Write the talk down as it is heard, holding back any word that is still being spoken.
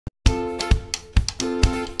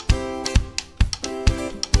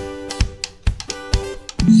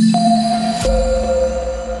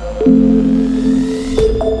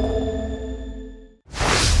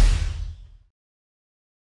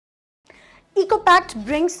EcoPact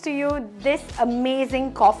brings to you this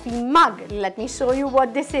amazing coffee mug. Let me show you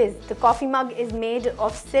what this is. The coffee mug is made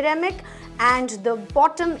of ceramic and the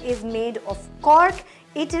bottom is made of cork.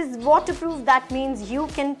 It is waterproof. That means you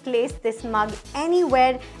can place this mug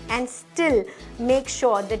anywhere and still make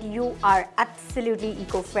sure that you are absolutely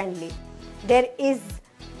eco-friendly. There is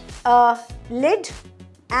a lid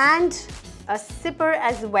and a sipper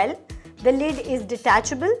as well. The lid is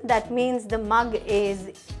detachable. That means the mug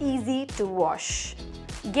is easy to wash.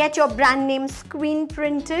 Get your brand name screen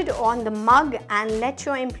printed on the mug and let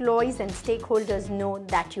your employees and stakeholders know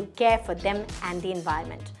that you care for them and the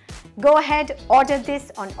environment. Go ahead, order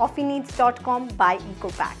this on offeeneeds.com by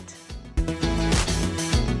EcoPact.